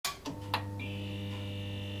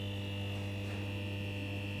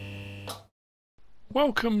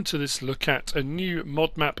Welcome to this look at a new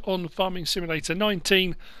mod map on Farming Simulator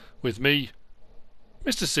 19 with me,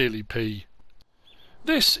 MrSealyp.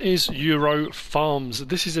 This is Euro Farms.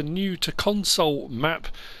 This is a new to console map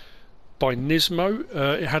by Nismo.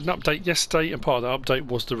 It had an update yesterday, and part of the update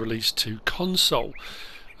was the release to console.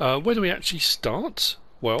 Where do we actually start?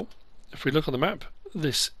 Well, if we look on the map,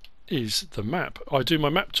 this is the map. I do my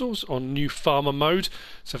map tours on new farmer mode,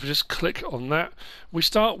 so if we just click on that, we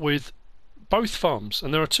start with both farms,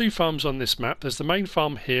 and there are two farms on this map. There's the main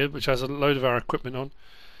farm here, which has a load of our equipment on,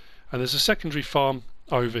 and there's a secondary farm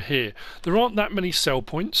over here. There aren't that many sell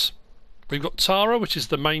points. We've got Tara, which is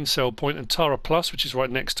the main sell point, and Tara Plus, which is right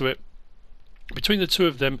next to it. Between the two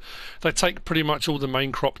of them, they take pretty much all the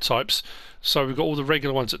main crop types. So we've got all the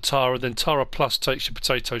regular ones at Tara, then Tara Plus takes your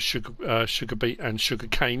potatoes, sugar beet and sugar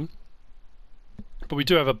cane. But we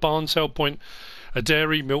do have a barn sell point, a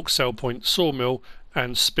dairy, milk sell point, sawmill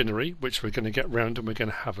and spinnery, which we're going to get round and we're going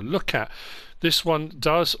to have a look at. This one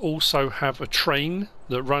does also have a train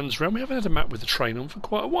that runs around. We haven't had a map with a train on for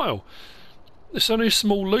quite a while. It's only a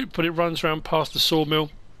small loop, but it runs around past the sawmill.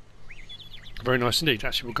 Very nice indeed.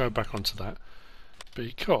 Actually, we'll go back onto that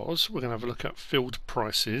because we're going to have a look at field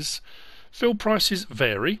prices. Field prices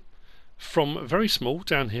vary from very small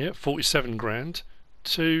down here, 47 grand,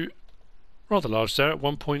 to rather large there at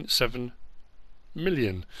 1.7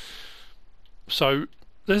 million. So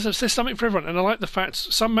there's something for everyone, and I like the fact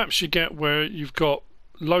some maps you get where you've got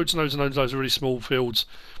loads and loads and loads of really small fields,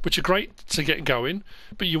 which are great to get going,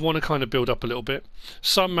 but you want to kind of build up a little bit.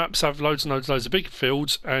 Some maps have loads and loads and loads of big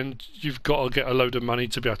fields, and you've got to get a load of money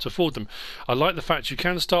to be able to afford them. I like the fact you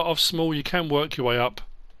can start off small, you can work your way up.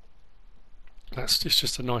 It's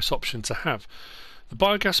just a nice option to have. The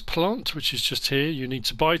biogas plant, which is just here, you need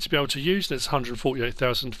to buy to be able to use. That's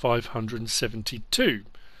 148,572.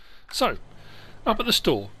 So up at the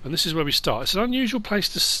store, and this is where we start. It's an unusual place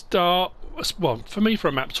to start, well, for me, for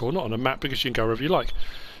a map tour, not on a map because you can go wherever you like,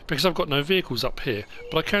 because I've got no vehicles up here,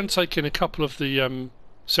 but I can take in a couple of the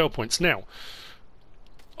sell points. Now,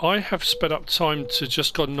 I have sped up time to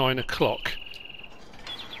just gone 9 o'clock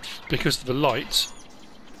because of the light.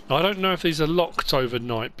 I don't know if these are locked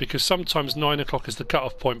overnight, because sometimes 9 o'clock is the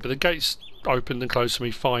cut-off point, but the gates opened and closed for me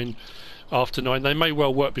fine after 9. They may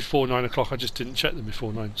well work before 9 o'clock, I just didn't check them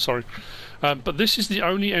before 9, sorry. But this is the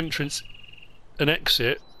only entrance and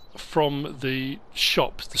exit from the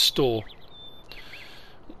shop, the store.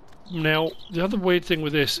 Now, the other weird thing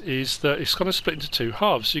with this is that it's kind of split into two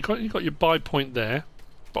halves. So you've got your buy point there,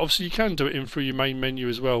 but obviously you can do it in through your main menu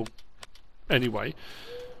as well anyway.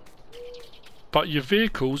 But your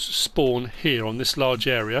vehicles spawn here on this large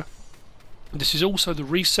area. This is also the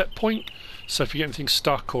reset point, so if you get anything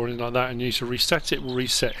stuck or anything like that and you need to reset it, it will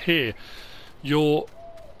reset here. Your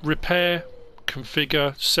repair,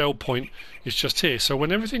 configure, sell point is just here. So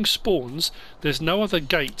when everything spawns, there's no other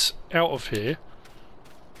gate out of here.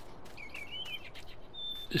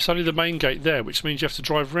 It's only the main gate there, which means you have to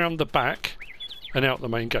drive round the back and out the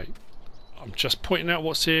main gate. I'm just pointing out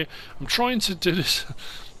what's here. I'm trying to do this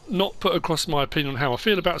not put across my opinion on how I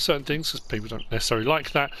feel about certain things, because people don't necessarily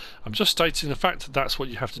like that. I'm just stating the fact that that's what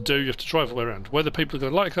you have to do. You have to drive all the way around. Whether people are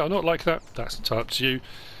going to like that or not like that, that's entirely up to you.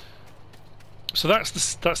 So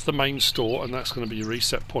that's the main store, and that's going to be your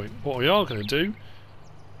reset point. What we are going to do,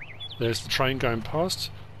 there's the train going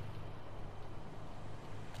past,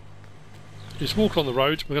 is walk on the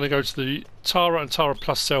road. We're going to go to the Tara and Tara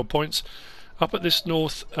Plus sell points. Up at this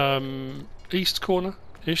north east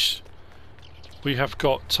corner-ish, we have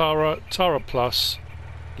got Tara, Tara Plus,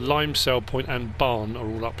 Lime Sell Point and Barn are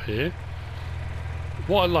all up here.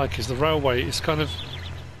 What I like is the railway is kind of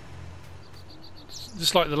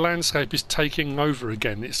just like the landscape is taking over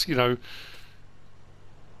again. It's, you know,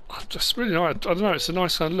 I just really like, I don't know, it's a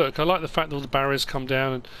nice kind of look. I like the fact that all the barriers come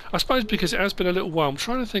down, and I suppose because it has been a little while, I'm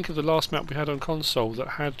trying to think of the last map we had on console that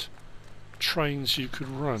had trains you could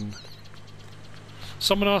run.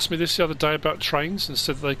 Someone asked me this the other day about trains and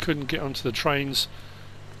said that they couldn't get onto the trains.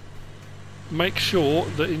 Make sure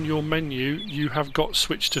that in your menu you have got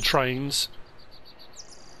switch to trains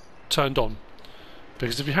turned on,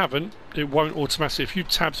 because if you haven't, it won't automatically, if you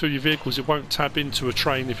tab through your vehicles, it won't tab into a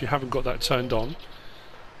train if you haven't got that turned on.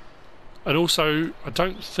 And also, I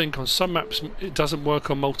don't think on some maps it doesn't work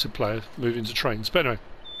on multiplayer moving to trains. But anyway,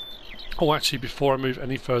 oh, actually, before I move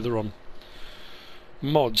any further on,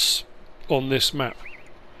 mods on this map.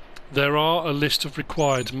 There are a list of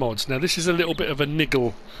required mods. Now this is a little bit of a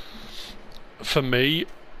niggle for me,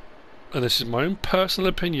 and this is my own personal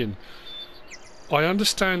opinion. I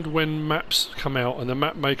understand when maps come out and the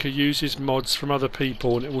map maker uses mods from other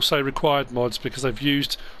people, and it will say required mods because they've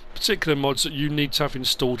used particular mods that you need to have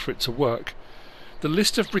installed for it to work. the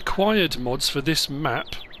list of required mods for this map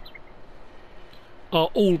are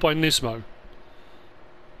all by Nismo.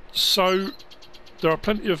 So there are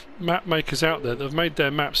plenty of map makers out there that have made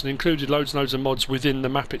their maps and included loads and loads of mods within the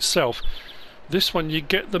map itself. This one, you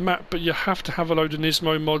get the map, but you have to have a load of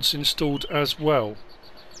Nismo mods installed as well.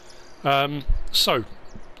 So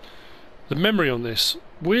the memory on this,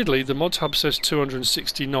 weirdly the mod hub says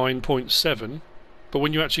 269.7, but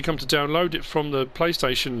when you actually come to download it from the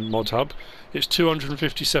PlayStation mod hub, it's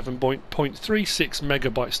 257.36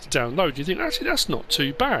 megabytes to download. You think actually that's not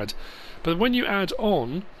too bad, but when you add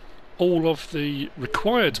on all of the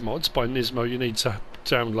required mods by Nismo you need to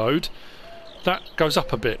download, that goes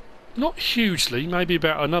up a bit. Not hugely, maybe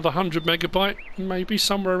about another 100 megabyte, maybe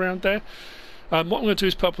somewhere around there. What I'm going to do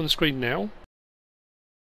is put up on the screen now.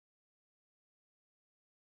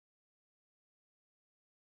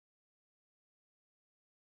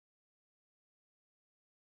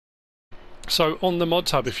 So on the mod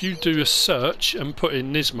tab, if you do a search and put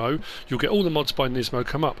in Nismo, you'll get all the mods by Nismo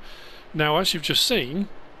come up. Now, as you've just seen,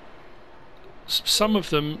 some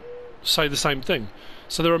of them say the same thing.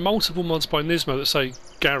 So there are multiple mods by Nismo that say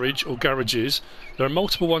garage or garages. There are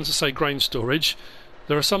multiple ones that say grain storage.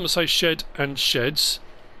 There are some that say shed and sheds.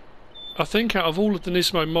 I think out of all of the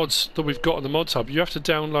Nismo mods that we've got on the mod hub, you have to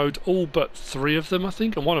download all but 3 of them, I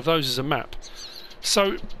think, and one of those is a map.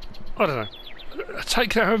 So, I don't know.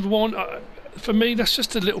 Take that however you want. For me, that's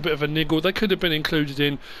just a little bit of a niggle. They could have been included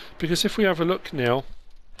in, because if we have a look now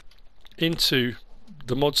into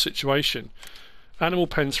the mod situation, animal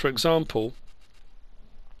pens, for example,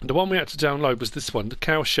 the one we had to download was this one, the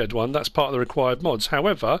Cowshed one. That's part of the required mods.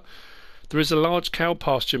 However, there is a large cow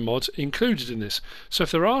pasture mod included in this. So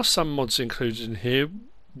if there are some mods included in here,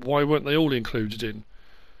 why weren't they all included in?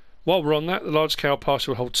 While we're on that, the large cow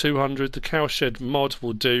pasture will hold 200. The Cowshed mod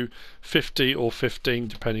will do 50 or 15,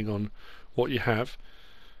 depending on what you have.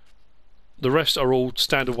 The rest are all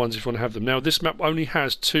standard ones if you want to have them. Now, this map only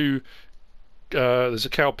has 2. There's a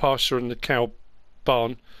cow pasture and the cow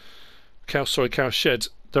barn. Cow shed.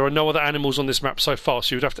 There are no other animals on this map so far,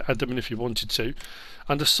 so you would have to add them in if you wanted to.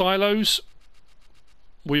 Under silos,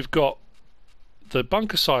 we've got the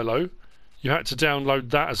bunker silo. You had to download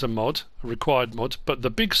that as a mod, a required mod, but the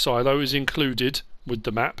big silo is included with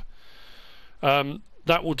the map.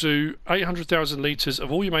 That will do 800,000 litres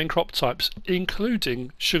of all your main crop types,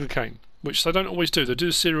 including sugarcane, which they don't always do. They do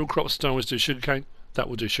the cereal crops, they don't always do sugarcane. That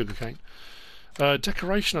will do sugarcane.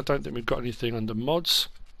 Decoration, I don't think we've got anything under mods.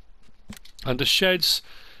 Under sheds,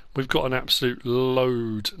 we've got an absolute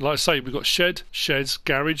load. Like I say, we've got shed, sheds,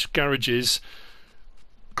 garage, garages,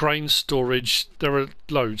 grain storage. There are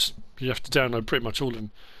loads. You have to download pretty much all of them.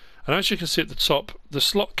 And as you can see at the top, the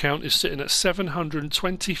slot count is sitting at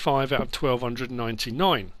 725 out of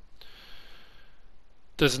 1299.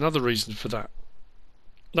 There's another reason for that.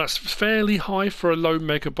 That's fairly high for a low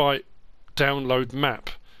megabyte download map.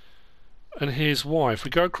 And here's why. If we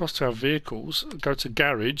go across to our vehicles, go to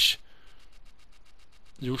garage,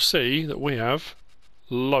 you'll see that we have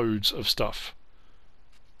loads of stuff.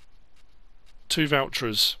 2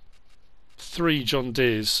 Valtras, 3 John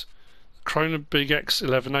Deeres, Krona Big X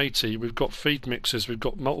 1180, we've got feed mixers, we've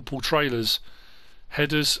got multiple trailers,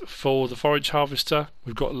 headers for the forage harvester,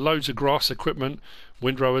 we've got loads of grass equipment,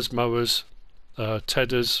 windrowers, mowers,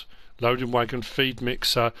 tedders, loading wagon, feed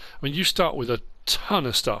mixer. I mean, you start with a ton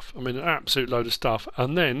of stuff. I mean, an absolute load of stuff.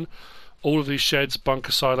 And then all of these sheds,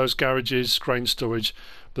 bunker silos, garages, grain storage.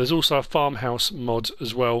 But there's also a farmhouse mod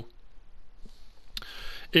as well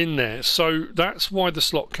in there. So that's why the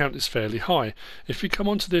slot count is fairly high. If you come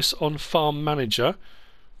onto this on Farm Manager,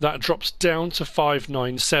 that drops down to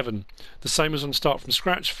 597. The same as on Start From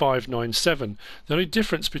Scratch, 597. The only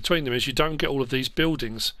difference between them is you don't get all of these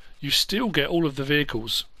buildings. You still get all of the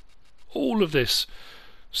vehicles. All of this.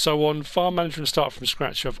 So on Farm Manager and Start From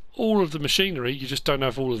Scratch, you have all of the machinery, you just don't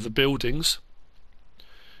have all of the buildings.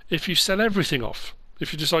 If you sell everything off,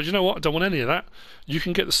 if you decide, you know what, I don't want any of that, you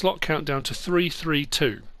can get the slot count down to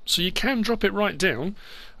 332. So you can drop it right down.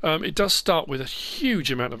 It does start with a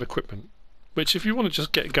huge amount of equipment, which if you want to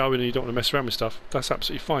just get going and you don't want to mess around with stuff, that's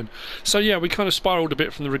absolutely fine. So yeah, we kind of spiraled a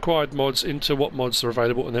bit from the required mods into what mods are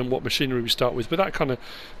available and then what machinery we start with, but that kind of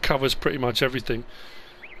covers pretty much everything.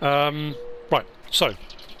 Right, so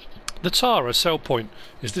the Tara sell point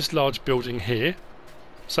is this large building here.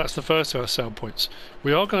 So that's the first of our sell points.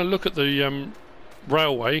 We are going to look at the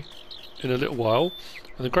railway in a little while,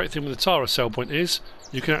 and the great thing with the Tara sell point is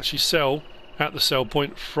you can actually sell at the sell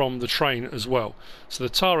point from the train as well. So the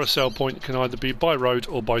Tara sell point can either be by road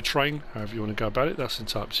or by train, however you want to go about it, that's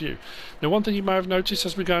entirely up to you. Now, one thing you may have noticed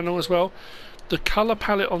as we're going along as well, the colour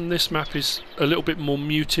palette on this map is a little bit more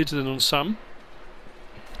muted than on some.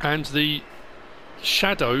 and the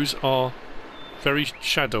shadows are very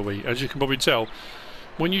shadowy, as you can probably tell.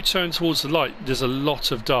 When you turn towards the light, there's a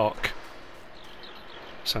lot of dark.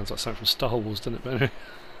 Sounds like something from Star Wars, doesn't it?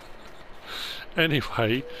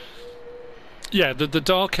 Anyway, yeah, the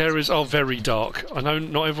dark areas are very dark. I know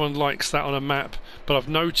not everyone likes that on a map, but I've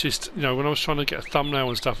noticed, you know, when I was trying to get a thumbnail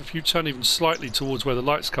and stuff, if you turn even slightly towards where the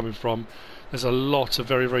light's coming from, there's a lot of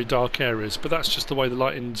very, very dark areas. But that's just the way the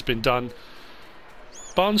lighting's been done.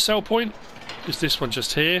 Barn sell point is this one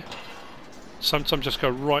just here. Sometimes just go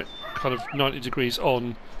right kind of 90 degrees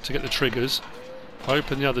on to get the triggers. If I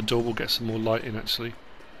open the other door, we'll get some more light in actually.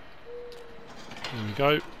 There we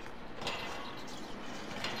go.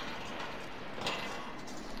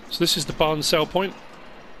 So this is the barn sell point,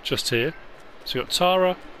 just here. So we've got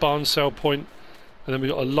Tara, barn sell point, and then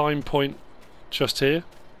we've got a line point just here.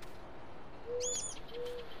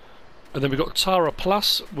 And then we've got Tara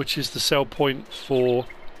Plus, which is the sell point for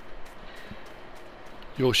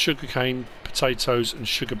your sugarcane, potatoes and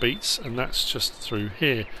sugar beets, and that's just through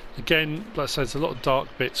here. Again, like I say, there's a lot of dark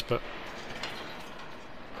bits, but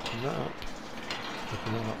open that up,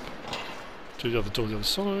 open that up, do the other door on the other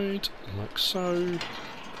side, like so.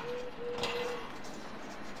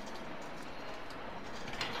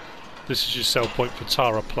 This is your sell point for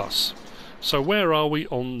Tara Plus. So where are we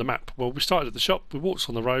on the map? Well, we started at the shop, we walked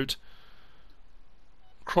on the road,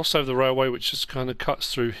 crossed over the railway, which just kind of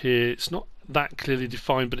cuts through here. It's not that clearly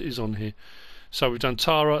defined, but it is on here. So we've done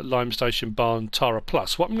Tara, Lime Station, Barn, Tara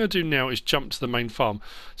Plus. What I'm going to do now is jump to the main farm.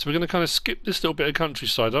 So we're going to kind of skip this little bit of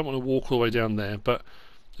countryside. I don't want to walk all the way down there, but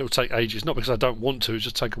it will take ages. Not because I don't want to, it'll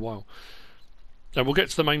just take a while. And we'll get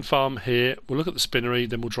to the main farm here, we'll look at the spinnery,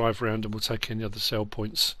 then we'll drive around and we'll take in the other sell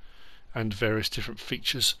points and various different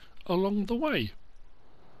features along the way.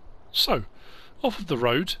 So, off of the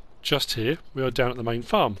road, just here, we are down at the main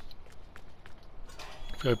farm.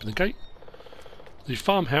 If we open the gate, the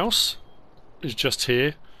farmhouse is just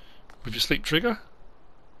here with your sleep trigger,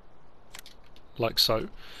 like so.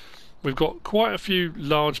 We've got quite a few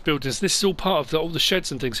large buildings. This is all part of all the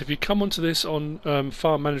sheds and things. If you come onto this on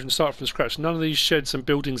farm management start from scratch, none of these sheds and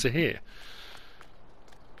buildings are here.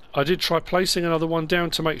 I did try placing another one down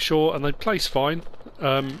to make sure, and they place fine.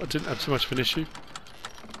 I didn't have too much of an issue.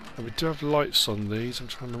 And we do have lights on these. I'm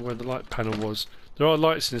trying to know where the light panel was. There are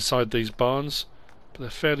lights inside these barns, but they're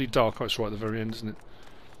fairly dark. Oh, it's right at the very end, isn't it?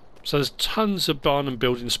 So there's tons of barn and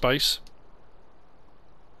building space.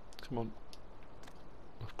 Come on.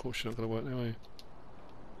 Of course you're not going to work now, are you?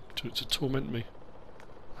 To torment me.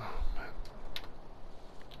 Oh, man.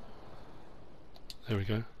 There we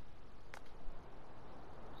go.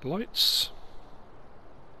 Lights.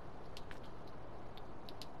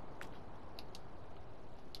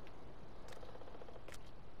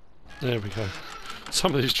 There we go.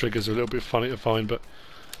 Some of these triggers are a little bit funny to find, but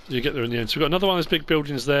you get there in the end. So we've got another one of those big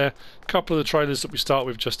buildings there, a couple of the trailers that we start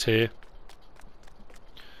with just here.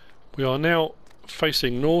 We are now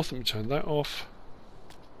facing north. Let me turn that off.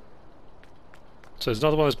 So there's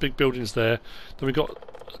another one of those big buildings there. Then we've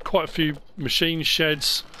got quite a few machine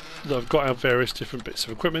sheds that have got our various different bits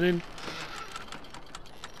of equipment in.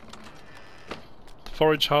 The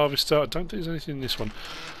forage harvester. I don't think there's anything in this one.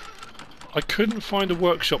 I couldn't find a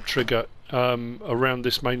workshop trigger around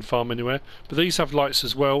this main farm anywhere, but these have lights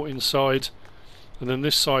as well inside. And then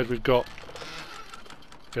this side we've got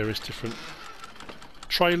various different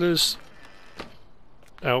trailers,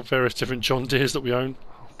 our various different John Deeres that we own.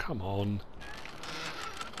 Oh, come on.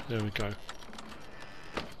 There we go.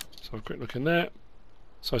 So a quick look in there.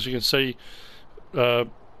 So as you can see,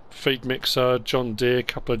 feed mixer, John Deere,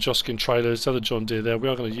 couple of Joskin trailers, the other John Deere there. We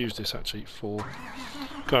are going to use this actually for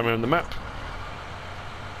going around the map.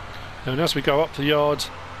 And as we go up the yard,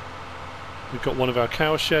 we've got one of our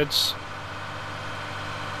cow sheds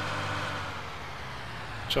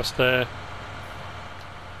just there.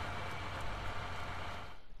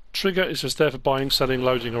 Trigger is just there for buying, selling,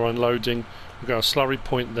 loading or unloading. We've got our slurry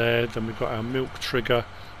point there, then we've got our milk trigger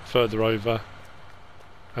further over,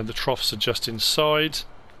 and the troughs are just inside.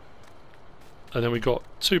 And then we've got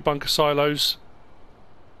two bunker silos,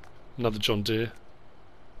 another John Deere.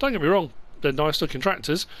 Don't get me wrong, they're nice looking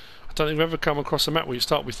tractors. I don't think we've ever come across a map where you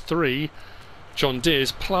start with 3 John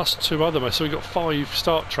Deeres plus 2 other ones. So we've got 5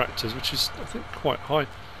 start tractors, which is I think quite high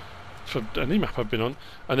for any map I've been on.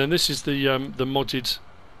 And then this is the modded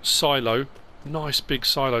silo, nice big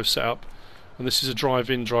silo setup, and this is a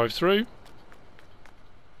drive-in, drive-through.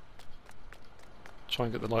 Try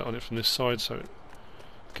and get the light on it from this side so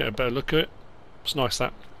get a better look at it. It's nice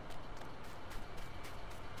that.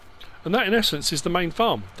 And that in essence is the main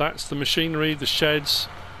farm. That's the machinery, the sheds.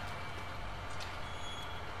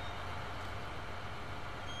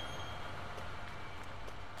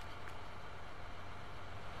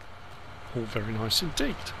 All very nice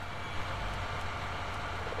indeed.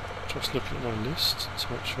 Just looking at my list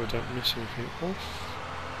to make sure I don't miss anything off.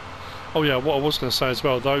 Oh yeah, what I was going to say as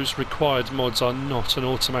well, those required mods are not an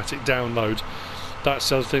automatic download. That's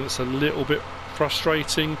the other thing that's a little bit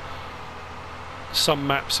frustrating. Some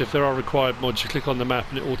maps, if there are required mods, you click on the map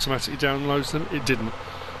and it automatically downloads them. It didn't.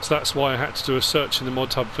 So that's why I had to do a search in the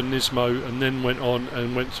mod hub for Nismo and then went on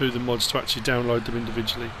and went through the mods to actually download them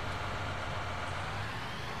individually.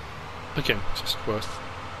 Again, just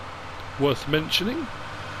worth mentioning.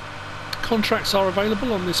 Contracts are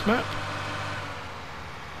available on this map.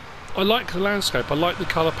 I like the landscape, I like the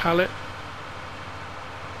colour palette.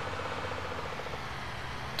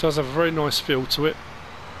 It does have a very nice feel to it.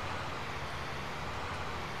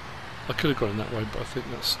 I could have gone that way, but I think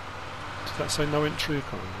that's... Did that say no entry? I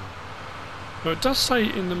can't remember. No, it does say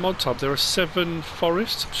in the mod hub there are 7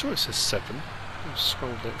 forests. I'm sure it says 7. I'll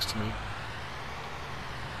scroll next to me.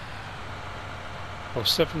 Oh,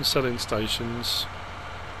 7 selling stations.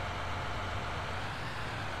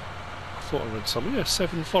 I thought I read something. Yeah,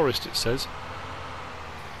 7 forest it says.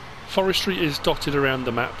 Forestry is dotted around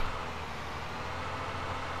the map.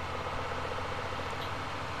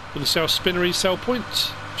 With the South Spinnery sell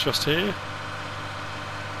point just here.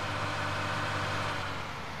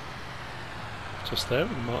 Just there in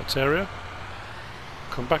the marked area.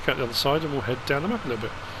 Come back out the other side and we'll head down the map a little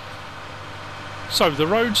bit. So the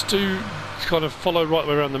roads do kind of follow right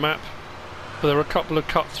the way around the map, but there are a couple of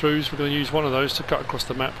cut throughs. We're going to use one of those to cut across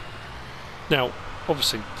the map. Now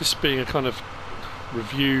obviously this being a kind of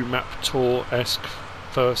review map tour-esque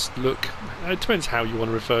first look, it depends how you want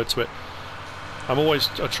to refer to it.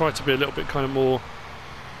 I try to be a little bit kind of more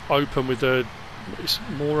open with it's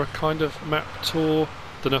more a kind of map tour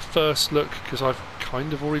than a first look, because I've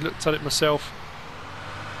kind of already looked at it myself.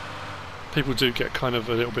 People do get kind of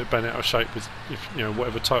a little bit bent out of shape with, if you know,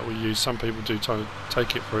 whatever title we use. Some people do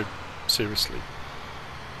take it very seriously.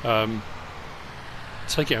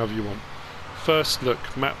 Take it however you want. First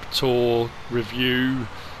look, map tour, review,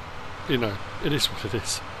 you know, it is what it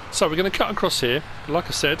is. So we're going to cut across here. Like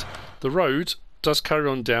I said, the road does carry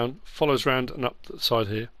on down, follows round and up the side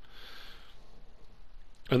here.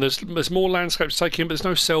 And there's more landscape to take in, but there's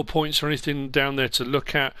no sell points or anything down there to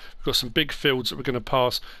look at. We've got some big fields that we're going to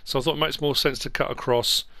pass, so I thought it makes more sense to cut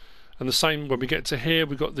across. And the same when we get to here,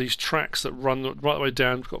 we've got these tracks that run right the way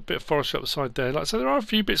down. We've got a bit of forestry up the side there. Like I said, there are a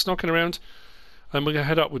few bits knocking around. And we're going to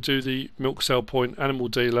head up, we'll do the milk sell point, animal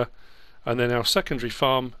dealer, and then our secondary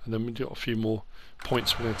farm, and then we've got a few more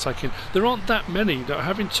points we're going to take in. There aren't that many.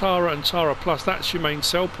 Having Tara and Tara Plus, that's your main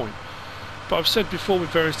sell point. But I've said before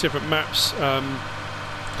with various different maps,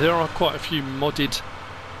 there are quite a few modded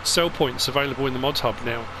sell points available in the mod hub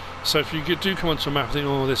now. So if you do come onto a map and think,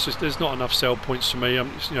 oh, there's not enough sell points for me, you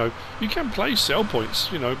know, you can place sell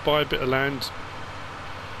points. You know, buy a bit of land,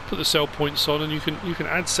 put the sell points on, and you can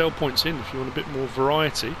add sell points in if you want a bit more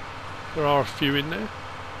variety. There are a few in there.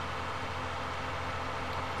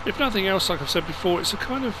 If nothing else, like I've said before, it's a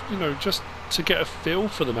kind of, you know, just to get a feel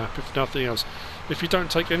for the map, if nothing else. If you don't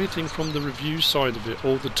take anything from the review side of it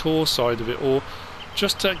or the tour side of it, or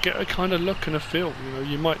just to get a kind of look and a feel, you know,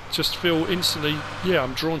 you might just feel instantly, yeah,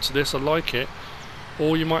 I'm drawn to this, I like it.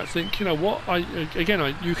 Or you might think, you know what,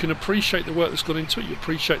 you can appreciate the work that's gone into it, you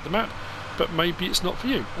appreciate the map, but maybe it's not for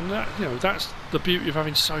you. And that, you know, that's the beauty of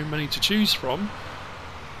having so many to choose from.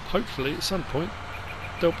 Hopefully at some point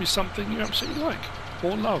there'll be something you absolutely like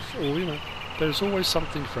or love, or, you know, there's always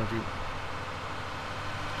something for everyone.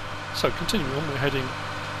 So continuing on, we're heading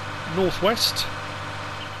northwest.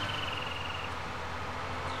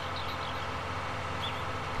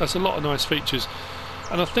 There's a lot of nice features,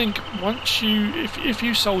 and I think once you, if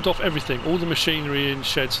you sold off everything, all the machinery and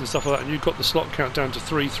sheds and stuff like that, and you got the slot count down to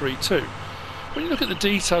 332, when you look at the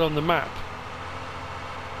detail on the map,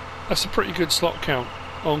 that's a pretty good slot count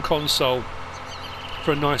on console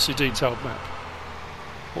for a nicely detailed map.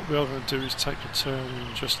 What we are going to do is take a turn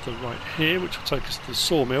just the right here, which will take us to the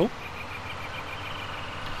sawmill.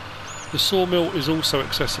 The sawmill is also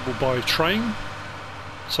accessible by train,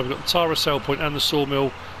 so we've got the Tara sell point and the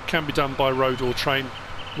sawmill can be done by road or train,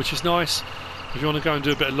 which is nice. If you want to go and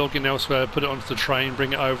do a bit of logging elsewhere, put it onto the train,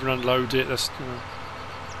 bring it over and unload it. That's, you know,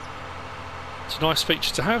 it's a nice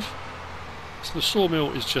feature to have. So the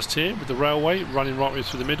sawmill is just here with the railway running right way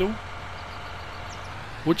through the middle.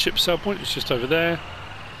 Woodchip sell point is just over there,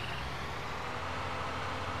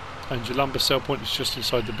 and your lumber sell point is just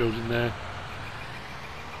inside the building there.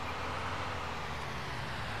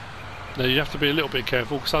 Now you have to be a little bit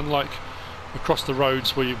careful, because unlike across the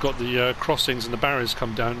roads where you've got the crossings and the barriers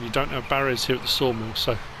come down, you don't have barriers here at the sawmill.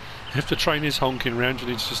 So if the train is honking around, you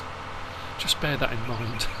need to just bear that in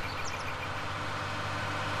mind.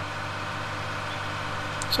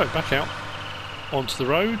 So back out onto the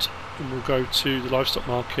road, and we'll go to the livestock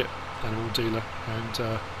market, animal dealer,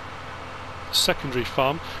 and secondary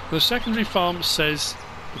farm. And the secondary farm says,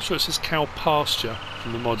 I'm sure it says cow pasture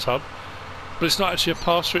from the mods hub, but it's not actually a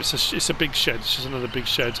pasture. It's a big shed. It's just another big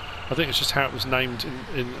shed. I think it's just how it was named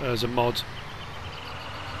in as a mod.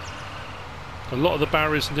 A lot of the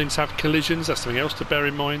barriers and things have collisions. That's something else to bear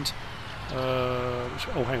in mind. Oh,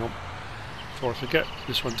 hang on. Before I forget,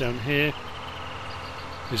 this one down here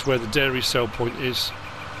is where the dairy sell point is.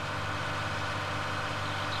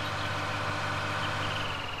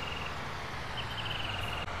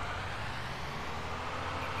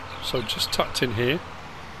 So just tucked in here,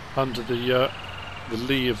 under the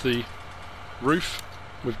lee of the roof,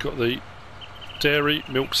 we've got the dairy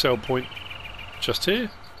milk sell point just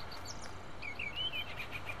here.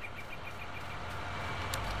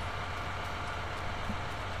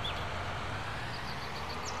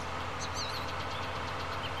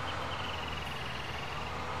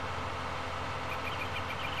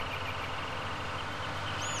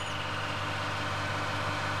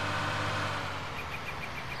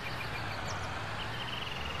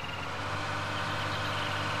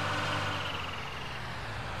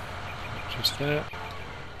 Just there.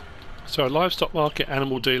 So a livestock market,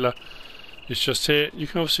 animal dealer is just here. You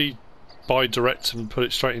can obviously buy direct and put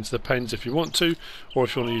it straight into the pens if you want to, or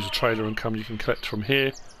if you want to use a trailer and come, you can collect from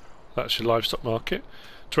here. That's your livestock market.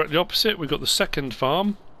 Directly opposite, we've got the second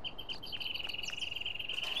farm.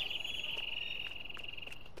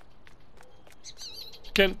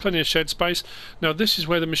 Again, plenty of shed space. Now this is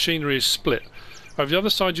where the machinery is split. Over the other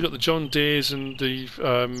side you've got the John Deeres and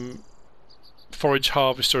the forage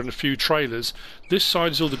harvester and a few trailers. This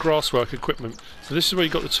side is all the grasswork equipment. So this is where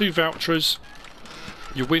you've got the two vouchers,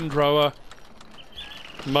 your windrower,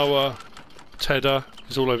 mower, tedder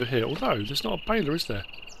is all over here. Although there's not a baler, is there?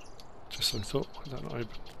 Just some thought. Why is that not open?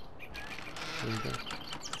 There we go.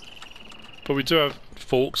 But we do have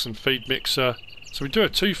forks and feed mixer. So we do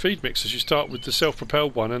have two feed mixers. You start with the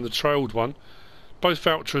self-propelled one and the trailed one. Both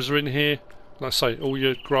vouchers are in here. Like I say, all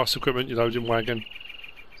your grass equipment, your loading wagon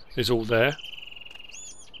is all there.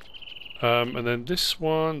 And then this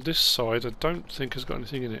one, this side, I don't think has got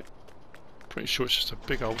anything in it. Pretty sure it's just a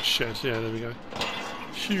big old shed. Yeah, there we go.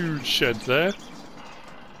 Huge shed there.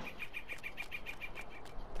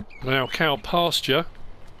 Now cow pasture,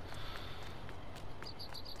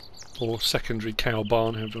 or secondary cow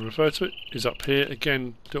barn, however you refer to it, is up here.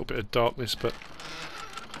 Again, a little bit of darkness, but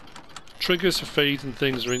triggers for feed and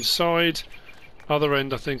things are inside. Other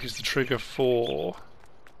end, I think, is the trigger for...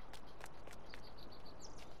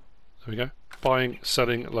 There we go. Buying,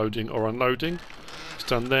 selling, loading or unloading. It's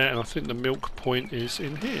done there, and I think the milk point is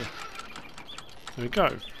in here. There we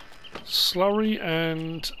go. Slurry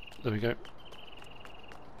and... There we go.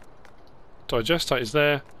 Digestate is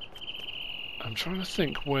there. I'm trying to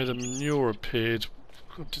think where the manure appeared.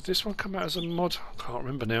 Did this one come out as a mod? I can't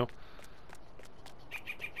remember now.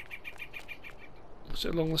 Was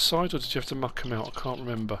it along the side, or did you have to muck them out? I can't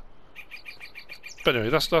remember. But anyway,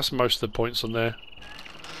 that's most of the points on there.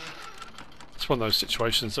 It's one of those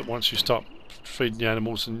situations that once you start feeding the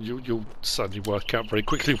animals, and you'll suddenly work out very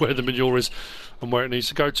quickly where the manure is and where it needs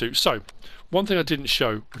to go to. So, one thing I didn't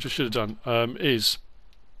show, which I should have done, is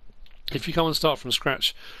if you come and start from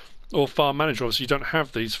scratch, or farm manager, obviously you don't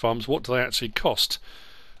have these farms, what do they actually cost?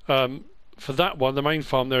 For that one, the main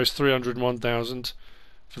farm there is 301,000.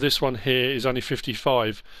 For this one here is only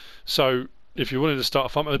 55. So if you wanted to start a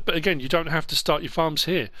farm, but again, you don't have to start your farms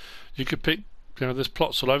here. You could pick, there's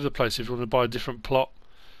plots all over the place if you want to buy a different plot.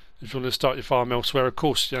 If you want to start your farm elsewhere, of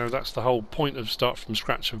course, that's the whole point of start from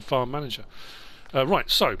scratch and farm manager. Right,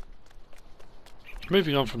 so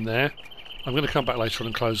moving on from there, I'm going to come back later on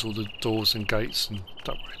and close all the doors and gates, and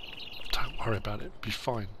don't worry about it, it'll be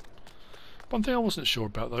fine. One thing I wasn't sure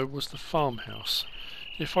about though was the farmhouse.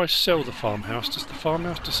 If I sell the farmhouse, does the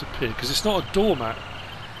farmhouse disappear? Because it's not a doormat.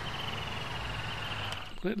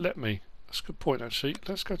 Will it let me? That's a good point actually.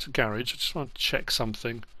 Let's go to garage. I just want to check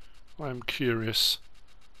something. I am curious.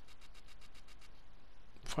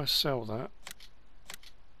 If I sell that,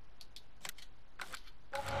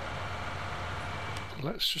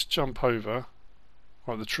 let's just jump over.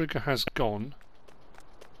 Right, the trigger has gone.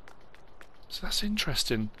 So that's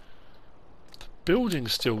interesting. The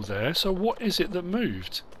building's still there, so what is it that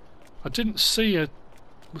moved? I didn't see a...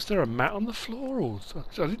 Was there a mat on the floor? Or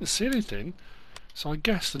I didn't see anything. So I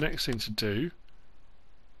guess the next thing to do...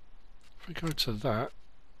 If we go to that,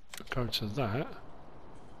 go to that...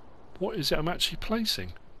 What is it I'm actually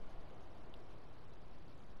placing?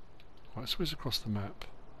 Right, so it's across the map.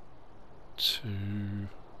 To...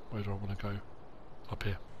 Where do I want to go? Up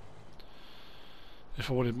here. if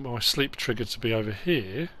I wanted my sleep trigger to be over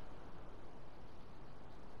here,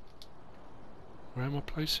 where am I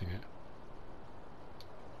placing it?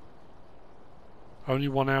 Only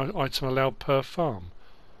one item allowed per farm.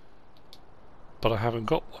 But I haven't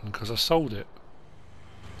got one because I sold it.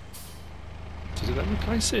 Did it let me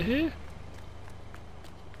place it here?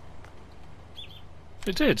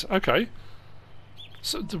 It did, okay.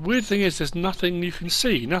 So the weird thing is there's nothing you can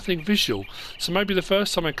see, nothing visual. So maybe the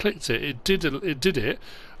first time I clicked it, it did it,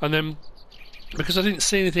 and then because I didn't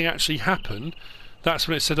see anything actually happen, that's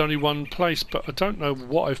when it said only one place, but I don't know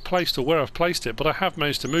what I've placed or where I've placed it, but I have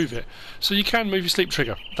managed to move it. So you can move your sleep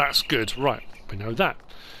trigger. That's good. Right, we know that.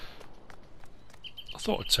 I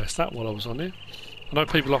thought I'd test that while I was on here. I know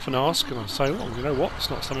people often ask, and I say, well, you know what, it's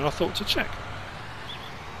not something I thought to check.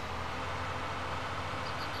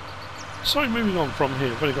 So moving on from here,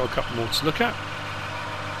 I've only got a couple more to look at.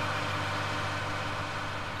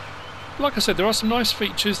 Like I said, there are some nice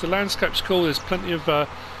features. The landscape's cool, there's plenty of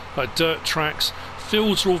like dirt tracks.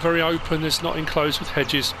 Fields are all very open, it's not enclosed with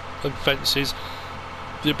hedges and fences.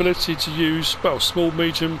 The ability to use, well, small,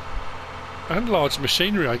 medium and large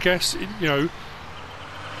machinery, I guess, you know,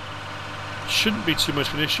 shouldn't be too much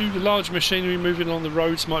of an issue. The large machinery moving along the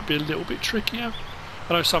roads might be a little bit trickier.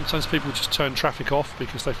 I know sometimes people just turn traffic off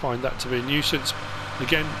because they find that to be a nuisance.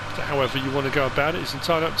 Again, however you want to go about it is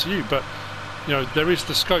entirely up to you, but you know, there is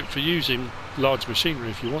the scope for using large machinery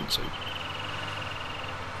if you want to.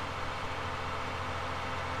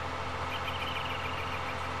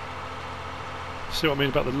 See what I mean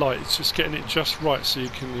about the light? It's just getting it just right so you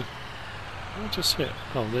can... I just hit.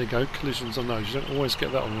 Oh, there you go. Collisions on those. You don't always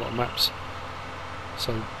get that on a lot of maps.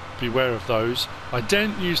 So beware of those. I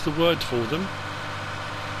daren't use the word for them.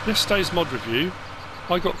 Yesterday's mod review,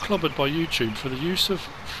 I got clobbered by YouTube for the use of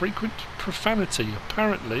frequent profanity.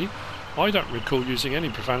 Apparently, I don't recall using any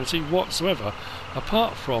profanity whatsoever,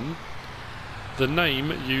 apart from the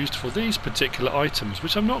name used for these particular items,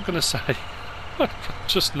 which I'm not going to say. I'm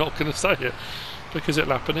just not going to say it, because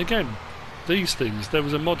it'll happen again. These things, there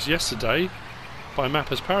was a mod yesterday by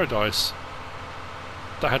Mapper's Paradise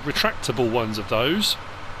that had retractable ones of those.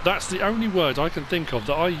 That's the only word I can think of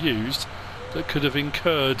that I used that could have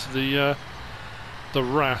incurred the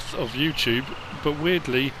wrath of YouTube, but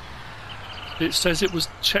weirdly it says it was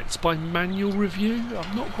checked by manual review.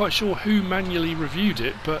 I'm not quite sure who manually reviewed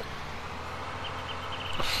it, but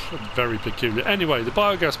very peculiar. Anyway, the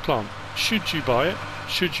biogas plant, should you buy it,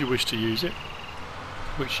 should you wish to use it,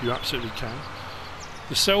 which you absolutely can.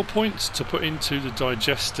 The cell points to put into the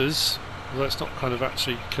digesters, well, that's not kind of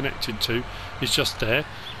actually connected to, is just there.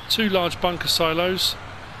 2 large bunker silos.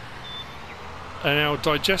 And our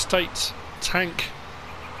digestate tank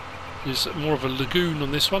is more of a lagoon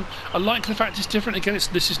on this one. I like the fact it's different. Again,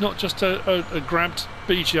 this is not just a grabbed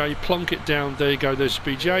BGA, plonk it down, there you go, there's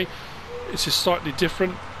your BGA. It's just slightly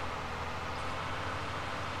different.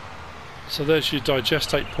 So there's your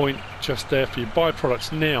digestate point just there for your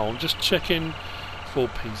byproducts. Now, I'm just checking for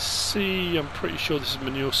PC. I'm pretty sure this is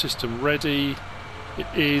manure system ready. It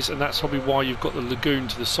is, and that's probably why you've got the lagoon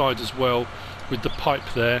to the side as well with the pipe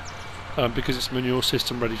there. Because it's manure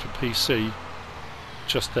system ready for PC,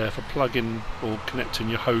 just there for plugging or connecting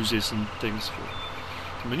your hoses and things for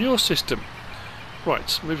the manure system.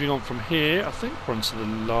 Right, moving on from here, I think we're on to the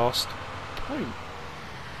last point.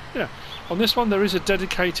 Yeah, on this one there is a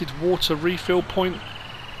dedicated water refill point,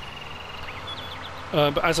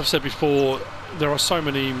 but as I've said before, there are so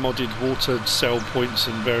many modded water cell points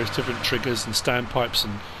and various different triggers and standpipes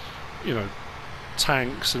and, you know,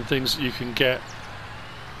 tanks and things that you can get.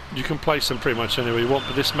 You can place them pretty much anywhere you want,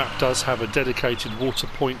 but this map does have a dedicated water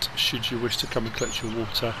point should you wish to come and collect your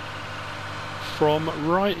water from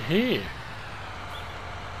right here.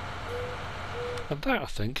 And that, I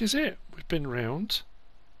think, is it. We've been round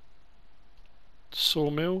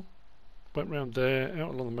sawmill, went round there,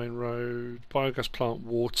 out along the main road, biogas plant,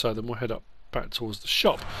 water, then we'll head up back towards the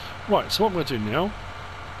shop. Right, so what I'm going to do now,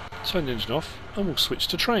 turn the engine off and we'll switch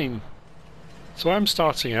to train. So I'm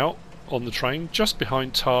starting out on the train just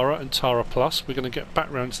behind Tara and Tara Plus. We're going to get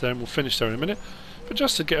back round to there and we'll finish there in a minute, but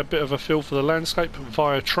just to get a bit of a feel for the landscape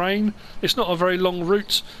via train. It's not a very long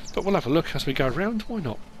route, but we'll have a look as we go around. Why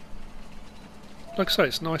not? Like I say,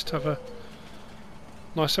 it's nice to have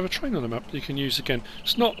a train on the map that you can use again.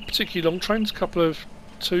 It's not a particularly long train, it's a couple of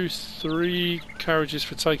 2-3 carriages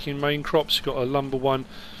for taking main crops. You've got a lumber one,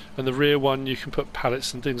 and the rear one you can put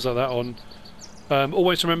pallets and things like that on.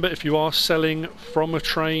 Always remember, if you are selling from a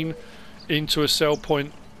train into a sell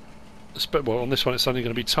point, well, on this one it's only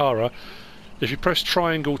going to be Tara, if you press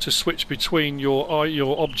triangle to switch between your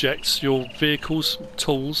objects, your vehicles,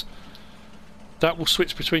 tools, that will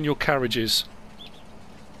switch between your carriages.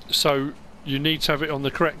 so you need to have it on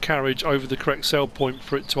the correct carriage over the correct sell point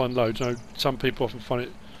for it to unload. You know, some people often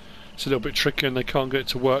find it's a little bit tricky and they can't get it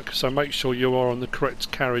to work, so make sure you are on the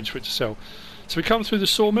correct carriage for it to sell. So we come through the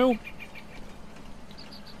sawmill,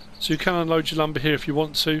 so you can unload your lumber here if you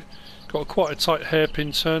want to. Got quite a tight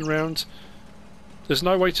hairpin turnaround. There's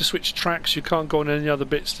no way to switch tracks, you can't go on any other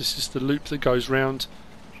bits, this is the loop that goes round.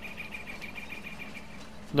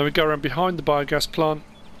 And then we go around behind the biogas plant.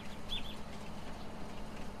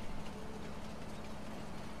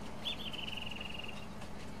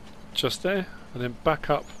 Just there, and then back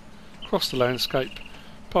up across the landscape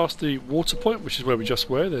past the water point, which is where we just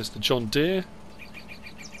were. There's the John Deere.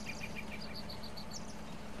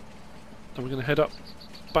 And we're going to head up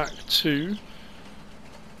back to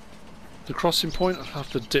the crossing point. I'll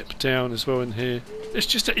have to dip down as well in here. It's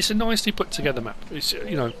just it's a nicely put together map. It's,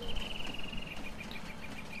 you know,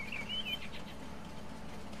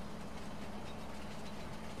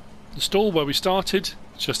 the stall where we started,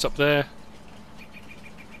 just up there.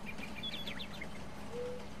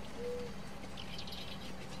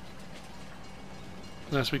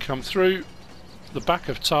 And as we come through the back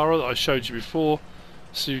of Tara that I showed you before,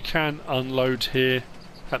 so you can unload here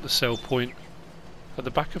at the sell point at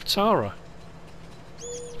the back of Tara.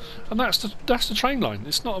 And that's the train line.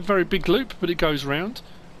 It's not a very big loop, but it goes round.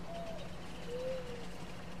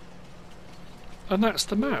 And that's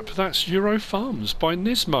the map. That's Euro Farms by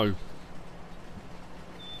Nismo.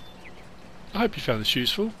 I hope you found this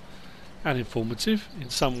useful and informative in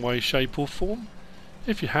some way, shape or form.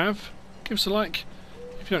 If you have, give us a like.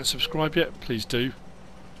 If you don't subscribe yet, please do.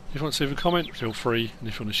 If you want to leave a comment, feel free. And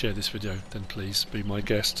if you want to share this video, then please be my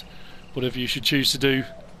guest. Whatever you should choose to do.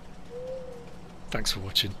 Thanks for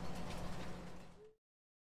watching.